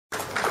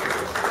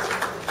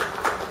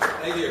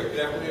Thank you. Good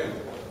afternoon.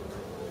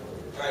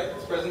 All right,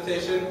 this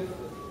presentation.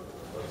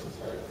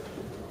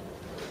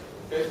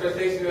 Today's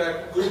presentation is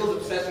about Google's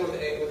obsession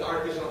with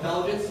artificial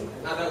intelligence and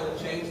how that will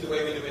change the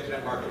way we do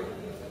internet marketing.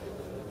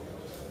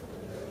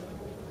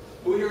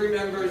 Who here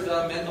remembers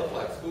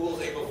Mentalplex,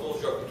 Google's April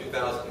Fool's joke in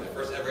 2000, the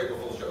first ever April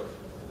Fool's joke?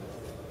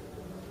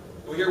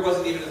 Who here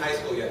wasn't even in high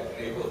school yet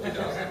in April of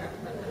 2000?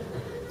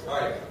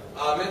 All right.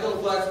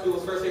 Mentalplex,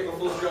 Google's first April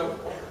Fool's joke.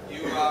 You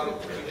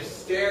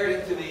just stared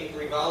into the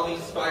revolving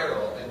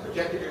spiral and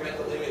projected your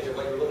mental image of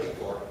what you're looking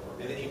for,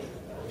 and then you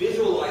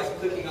visualized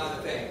clicking on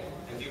the thing.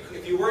 And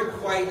if you weren't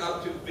quite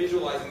up to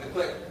visualizing the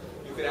click,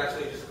 you could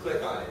actually just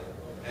click on it,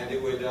 and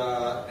it would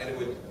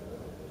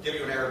give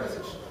you an error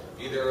message.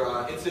 Either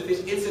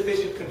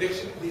insufficient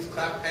conviction, please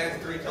clap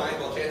hands 3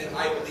 times while chanting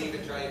 "I believe"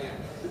 and try again.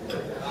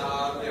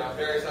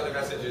 Various other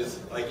messages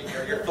like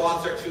your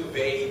thoughts are too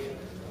vague.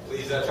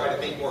 Please try to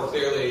think more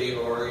clearly,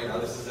 or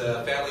this is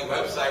a family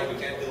website,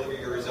 we can't deliver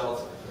your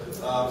results.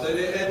 So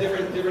they had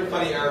different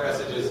funny error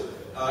messages.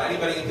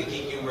 Anybody into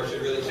geek humor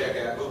should really check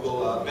out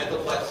Google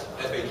Mentalplex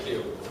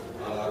FAQ.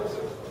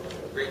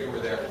 Great humor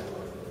there.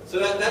 So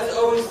that's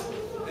always,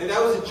 and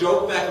that was a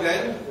joke back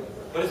then,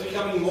 but it's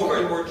becoming more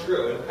and more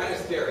true and kind of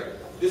scary.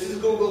 This is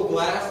Google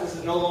Glass. This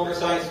is no longer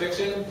science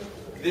fiction.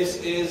 This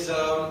is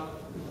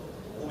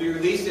will be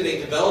released in a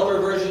developer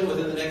version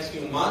within the next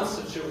few months.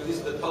 It should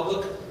release to the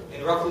public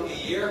in roughly a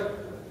year.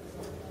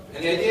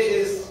 And the idea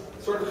is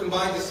sort of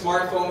combines a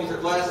smartphone with your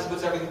glasses,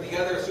 puts everything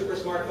together, a super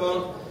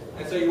smartphone.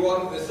 And so you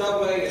walk into the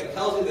subway, and it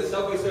tells you the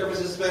subway service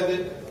is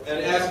suspended, and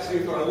it asks you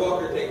if you want to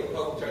walk or take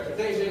public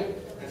transportation.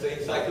 And so you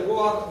decide to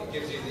walk. It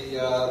gives you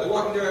the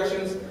walking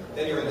directions.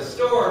 Then you're in the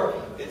store.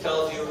 It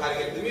tells you how to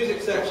get to the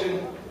music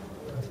section.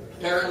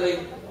 Apparently,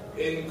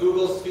 in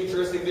Google's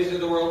futuristic vision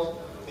of the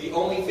world, the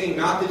only thing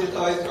not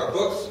digitized are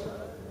books.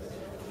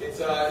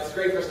 It's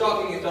great for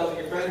stalking. It tells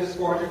you your friend is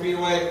 400 feet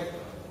away.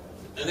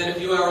 And then a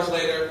few hours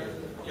later,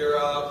 you're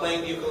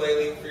playing the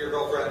ukulele for your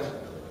girlfriend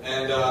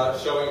and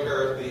showing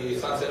her the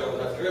sunset over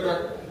the Hudson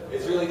River.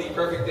 It's really the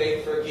perfect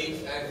date for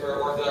geeks and for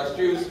Orthodox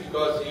Jews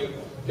because you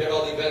get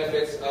all the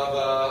benefits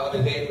of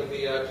a date with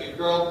the cute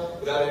girl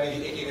without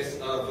any ickiness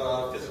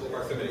of physical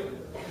proximity.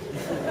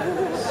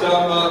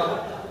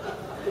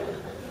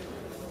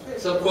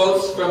 Some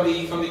quotes from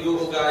the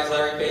Google guys,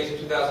 Larry Page in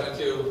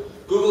 2002.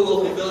 Google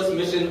will fulfill its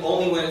mission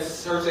only when its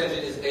search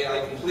engine is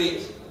AI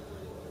complete.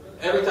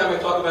 Every time I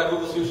talk about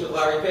Google's future with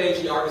Larry Page,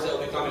 he argues that it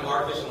will become an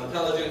artificial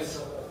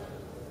intelligence.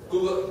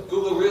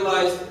 Google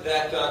realized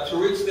that to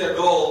reach their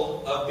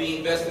goal of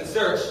being best in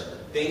search,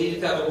 they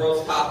needed to have the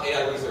world's top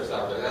AI research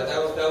software. That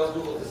was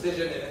Google's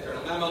decision, an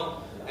internal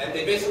memo, and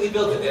they basically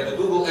built it. They have the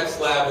Google X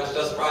Lab, which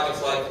does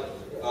projects like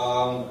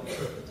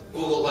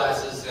Google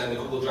Glasses and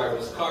the Google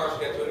driverless cars.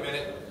 We'll get to in a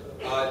minute.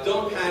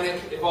 Don't panic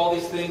if all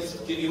these things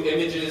give you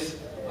images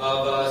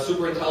of a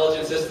super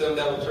intelligent system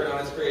that will turn on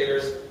its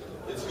creators.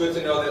 It's good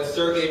to know that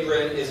Sergey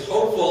Brin is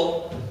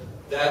hopeful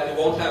that it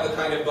won't have the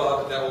kind of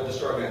bug that will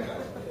destroy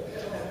mankind.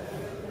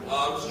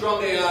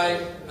 Strong AI,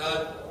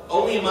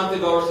 only a month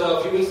ago or so,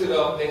 a few weeks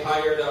ago, they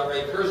hired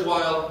Ray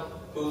Kurzweil,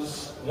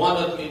 who's one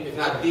of, if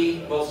not the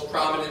most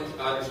prominent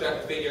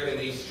respected figure in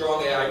the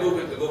strong AI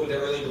movement, the movement that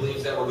really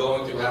believes that we're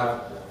going to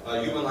have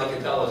human-like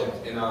intelligence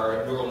in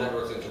our neural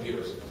networks and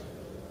computers.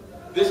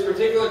 This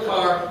particular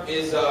car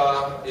is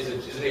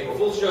an April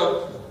Fool's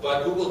joke,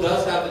 but Google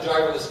does have the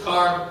driverless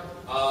car.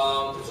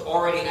 It's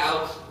already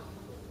out.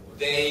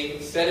 They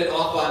set it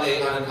off on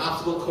an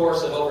obstacle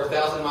course of over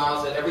 1,000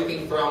 miles, and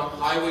everything from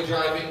highway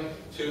driving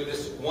to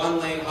this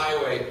one-lane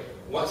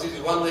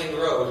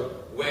road,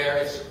 where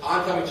if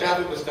oncoming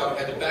traffic was coming,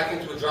 had to back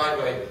into a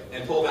driveway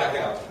and pull back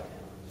out.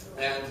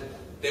 And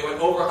they went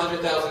over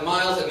 100,000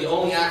 miles, and the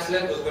only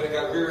accident was when it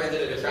got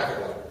rear-ended at a traffic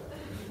light.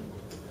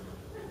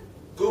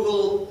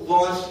 Google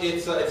launched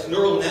its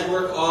neural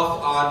network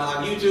off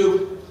on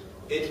YouTube.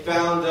 It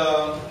found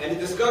and it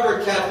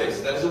discovered cat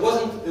faces. That is, it was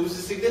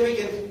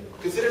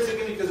considered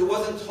significant because it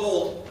wasn't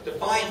told to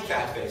find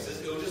cat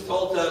faces. It was just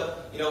told to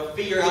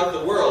figure out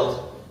the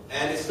world,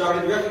 and it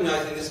started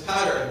recognizing this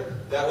pattern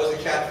that was a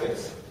cat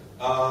face.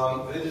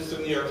 This is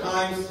from the New York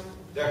Times.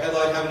 Their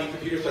headline: "How many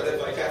computers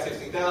identify cat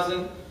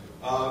 16,000?"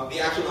 The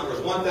actual number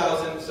is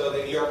 1,000, so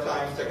the New York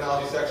Times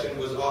technology section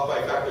was off by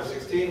a factor of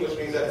 16, which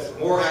means that it's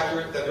more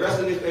accurate than the rest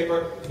of the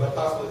newspaper, but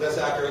possibly less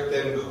accurate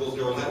than Google's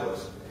neural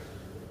networks.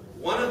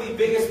 One of the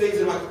biggest things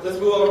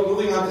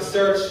moving on to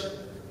search,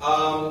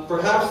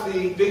 perhaps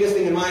the biggest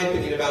thing in my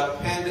opinion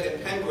about Panda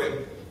and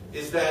Penguin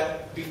is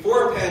that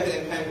before Panda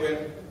and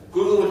Penguin,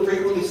 Google would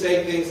frequently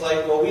say things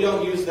like, well, we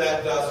don't use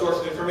that source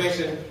of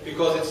information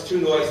because it's too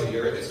noisy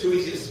or it's too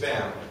easy to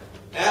spam.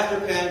 After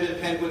Panda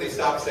and Penguin, they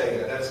stopped saying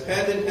that. That is,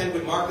 Panda and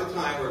Penguin marked the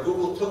time where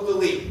Google took the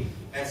leap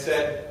and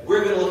said,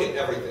 we're going to look at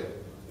everything.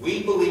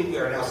 We believe we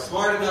are now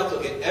smart enough to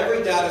look at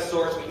every data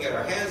source we can get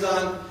our hands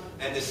on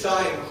and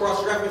decide and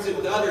cross-reference it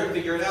with others and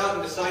figure it out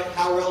and decide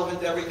how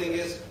relevant everything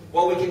is,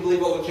 what we can believe,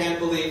 what we can't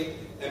believe,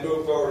 and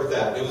move forward with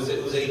that. It was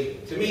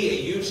to me,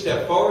 a huge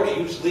step forward, a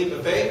huge leap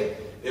of faith.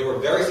 They were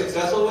very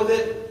successful with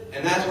it,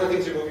 and that's where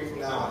things are moving from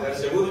now on. That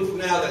is, they're moving from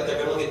now that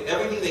they're going to look at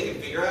everything they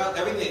can figure out,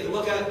 everything they can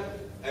look at,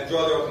 and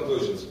draw their own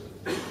conclusions.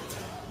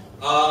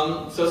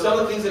 So some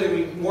of the things that are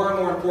going to be more and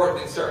more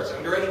important in search.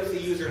 I'm ready to see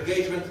user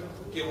engagement.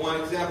 I'll give one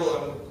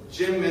example.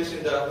 Jim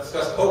mentioned,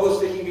 discussed pogo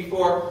sticking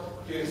before.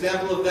 I'll give you an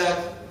example of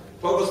that.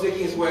 Pogo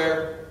sticking is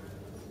where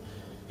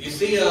you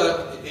see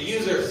a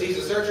user sees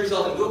a search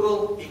result in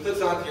Google, he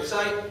clicks onto your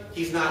site,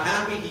 he's not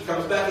happy, he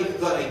comes back, he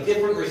clicks on a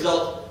different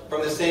result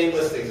from the same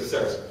listings of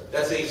search.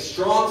 That's a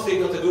strong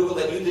signal to Google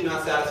that you did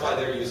not satisfy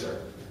their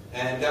user.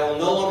 And that will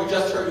no longer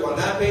just hurt you on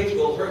that page, it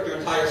will hurt your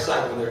entire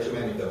site when there are too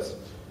many of those.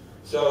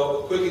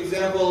 So, quick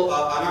example,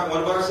 on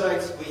one of our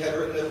sites, we had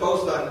written a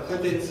post on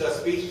Clinton's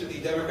speech to the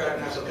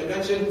Democratic National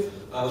Convention. It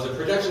was a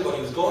projection of what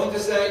he was going to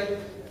say.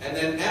 And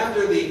then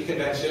after the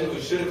convention, we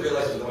should have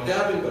realized it was going to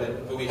happen,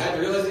 but we hadn't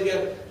realized it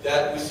yet,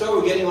 that we saw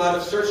we were getting a lot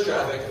of search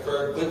traffic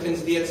for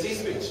Clinton's DNC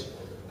speech.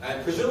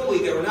 And presumably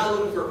they were not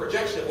looking for a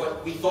projection of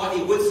what we thought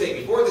he would say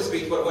before the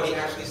speech, but what he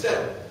actually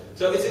said.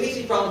 So it's an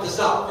easy problem to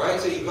solve, right?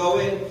 So you go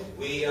in,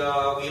 we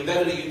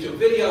embedded a YouTube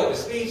video of a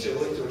speech, a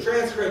link to a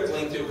transcript, a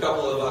link to a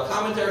couple of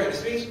commentary on the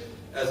speech,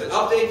 as an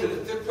update to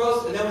the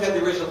post, and then we had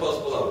the original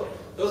post below.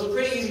 Those are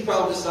pretty easy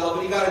problems to solve,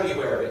 but you got to be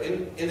aware of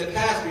it. In the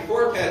past,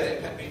 before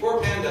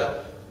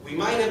Panda, we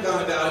might have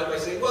gone about it by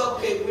saying, well,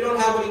 okay, we don't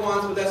have what he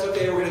wants, but that's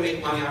okay, we're going to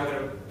make money, I'm going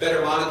to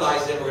better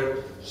monetize him, we're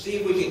going to see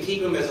if we can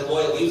keep him as a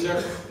loyal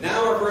user.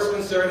 Now our first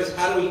concern is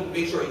how do we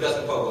make sure he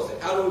doesn't pogo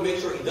stick? How do we make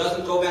sure he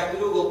doesn't go back to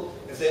Google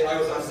and say, I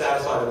was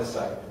unsatisfied with the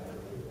site?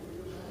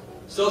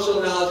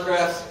 Social knowledge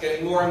graphs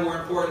getting more and more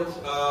important.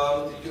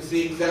 You can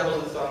see examples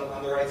of this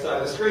on the right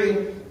side of the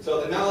screen.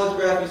 So the knowledge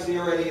graph you see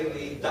already in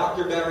the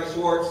Dr. Barry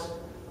Schwartz,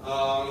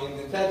 in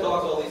the TED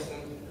Talks, all these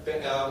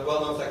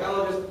well-known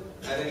psychologists.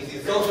 And then you see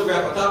the social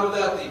graph on top of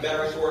that, the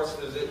Barry Schwartz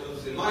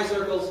who's in my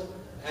circles.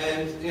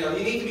 And you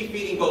need to be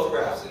feeding both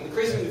graphs. And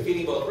increasingly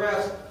feeding both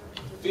graphs.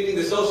 Feeding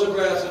the social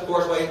graphs, of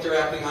course, by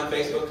interacting on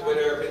Facebook,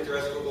 Twitter,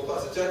 Pinterest, Google+,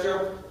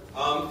 etc.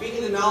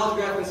 Feeding the knowledge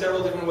graph in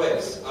several different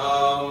ways.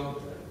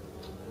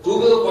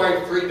 Google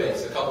acquired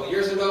Freebase a couple of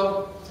years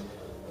ago.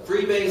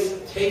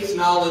 Freebase takes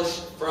knowledge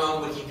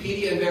from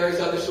Wikipedia and various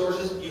other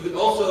sources. You can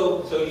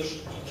also, you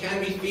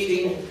can be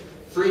feeding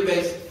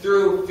Freebase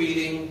through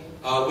feeding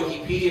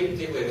Wikipedia,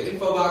 particularly the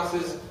info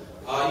boxes.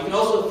 You can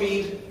also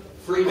feed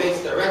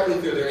Freebase directly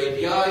through their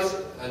APIs,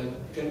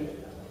 and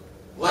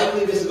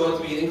likely this is going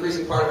to be an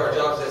increasing part of our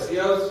jobs as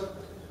SEOs.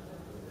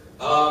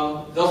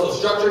 There's also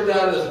structured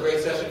data. There was a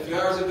great session a few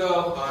hours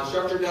ago on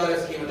structured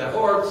data,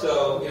 schema.org.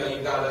 So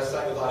you've got a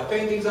site with a lot of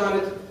paintings on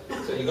it.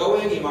 So you go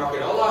in, you mark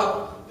it all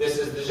up. This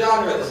is the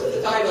genre, this is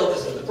the title,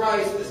 this is the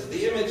price, this is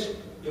the image.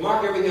 You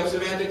mark everything up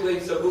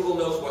semantically so Google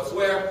knows what's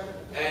where.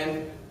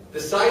 And the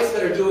sites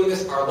that are doing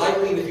this are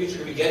likely in the future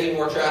to be getting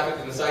more traffic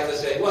than the sites that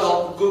say,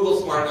 well,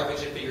 Google's smart enough, it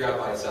should figure out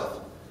by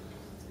itself.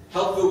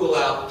 Help Google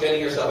out,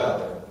 getting yourself out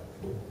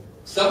there.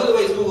 Some of the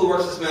ways Google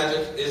works this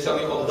magic is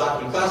something called a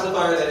document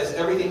classifier. That is,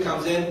 everything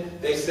comes in,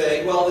 they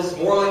say, well, this is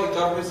more like a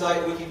government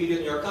site, Wikipedia,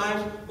 New York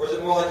Times, or is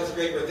it more like a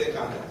scraper thin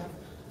content?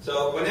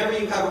 So whenever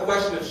you have a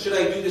question of should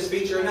I do this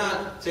feature or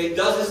not, say,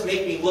 does this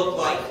make me look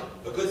like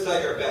a good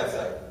site or a bad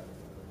site?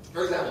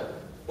 For example,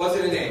 what's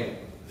in a name?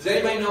 Does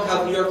anybody know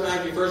how the New York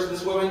Times refers to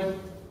this woman?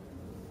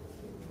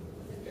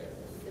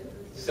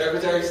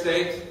 Secretary of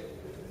State?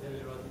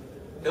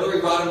 Hillary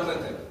Rodham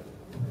Clinton.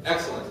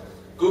 Excellent.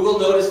 Google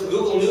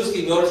News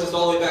Team noticed this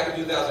all the way back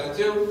in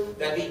 2002,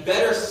 that the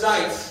better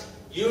sites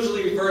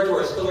usually refer to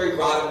her as Hillary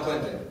Rodham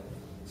Clinton.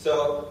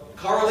 So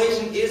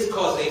correlation is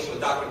causation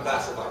with document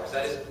classifiers.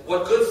 That is,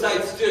 what good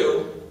sites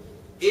do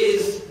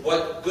is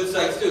what good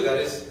sites do. That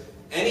is,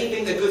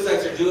 anything that good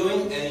sites are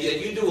doing and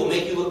that you do will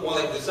make you look more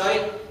like a good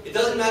site. It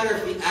doesn't matter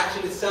if the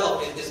action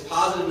itself is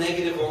positive,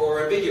 negative,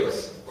 or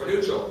ambiguous, or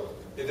neutral.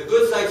 If the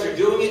good sites are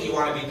doing it, you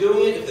want to be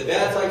doing it. If the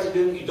bad sites are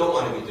doing it, you don't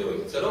want to be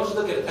doing it. So don't just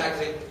look at a tag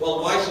and say,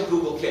 well, why should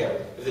Google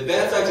care? If the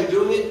bad sites are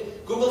doing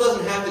it, Google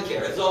doesn't have to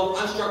care. It's all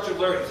unstructured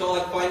learning. It's all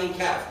like finding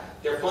cats.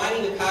 They're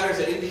finding the patterns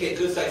that indicate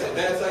good sites and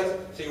bad sites,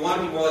 so you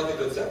want to be more like the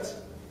good sites.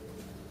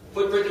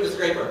 Footprint of a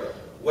scraper.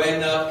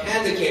 When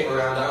Panda came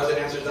around, I was at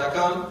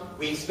Answers.com,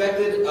 we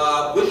expected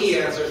Wiki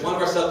Answers, one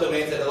of our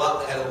subdomains that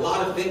had a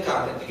lot of thin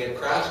content, to get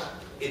crashed.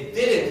 It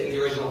didn't in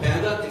the original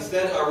Panda.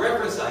 Instead, our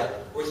reference site,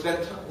 where we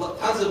spent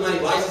tons of money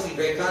licensing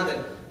great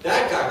content,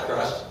 that got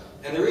crushed.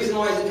 And the reason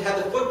why is it had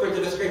the footprint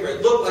of a scraper.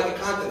 It looked like a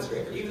content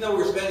scraper. Even though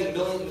we were spending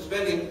millions, we were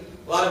spending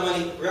a lot of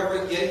money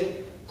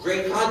getting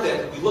great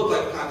content, we looked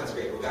like a content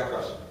scraper. We got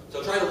crushed.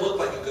 So try to look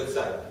like a good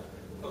site.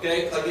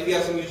 Okay? Like if you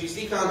have some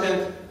UGC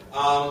content,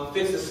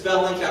 fix the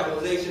spelling,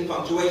 capitalization,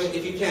 punctuation,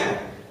 if you can.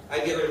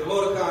 I'd get rid of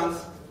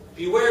emoticons.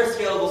 Beware of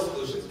scalable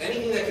solutions.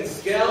 Anything that can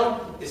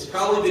scale has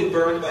probably been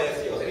burned by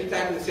SEOs. Any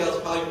tactic that scales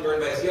has probably been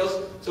burned by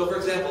SEOs. So for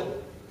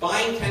example,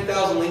 buying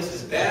 10,000 links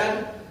is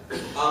bad.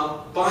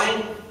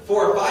 Buying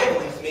 4 or 5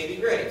 links may be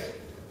great.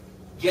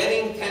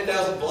 Getting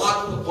 10,000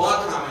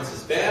 blog comments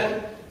is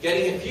bad.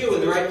 Getting a few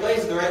in the right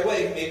place, in the right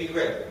way, may be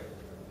great.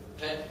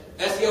 Okay?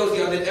 SEOs,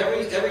 that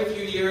every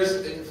few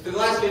years, for the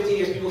last 15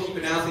 years, people keep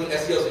announcing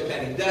SEO's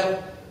impending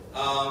death.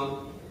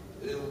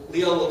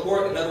 Leo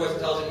Laporte, another West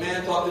Intelligent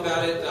man, talked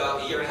about it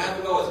a year and a half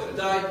ago. I was going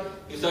to die.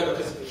 He was talking about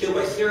because killed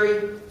by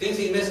Siri. Things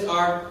he missed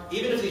are,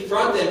 even if the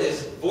front end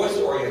is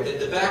voice-oriented,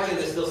 the back end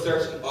is still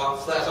search /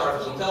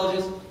 artificial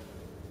intelligence.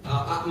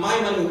 My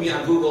money would be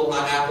on Google,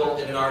 not Apple,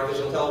 in an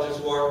artificial intelligence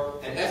war.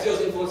 And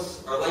SEO's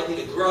influence are likely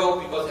to grow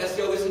because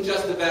SEO isn't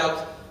just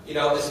about,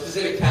 the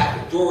specific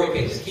tactic, doorway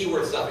pages,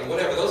 keyword stuffing,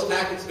 whatever. Those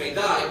tactics may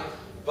die,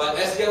 but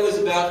SEO is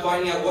about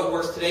finding out what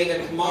works today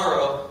and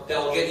tomorrow that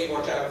will get you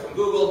more traffic from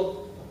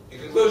Google. In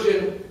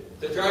conclusion,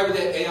 to thrive with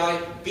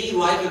AI, be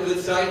like a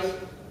good site.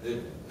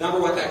 The number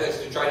one tactic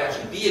is to try to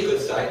actually be a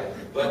good site.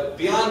 But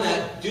beyond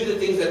that, do the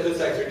things that good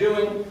sites are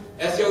doing.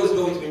 SEO is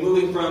going to be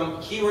moving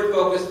from keyword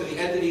focus to the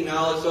entity,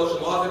 knowledge, social,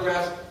 and author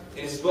graphs.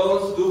 In its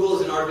bones, Google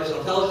is an artificial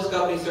intelligence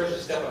company, search to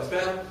step on its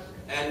path,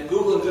 and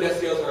Google and good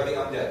SEOs are the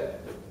undead.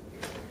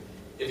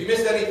 If you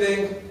missed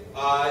anything,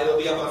 it'll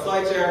be up on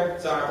SlideShare.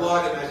 It's on our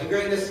blog at Imagining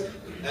Greatness.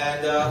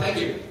 And thank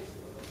you.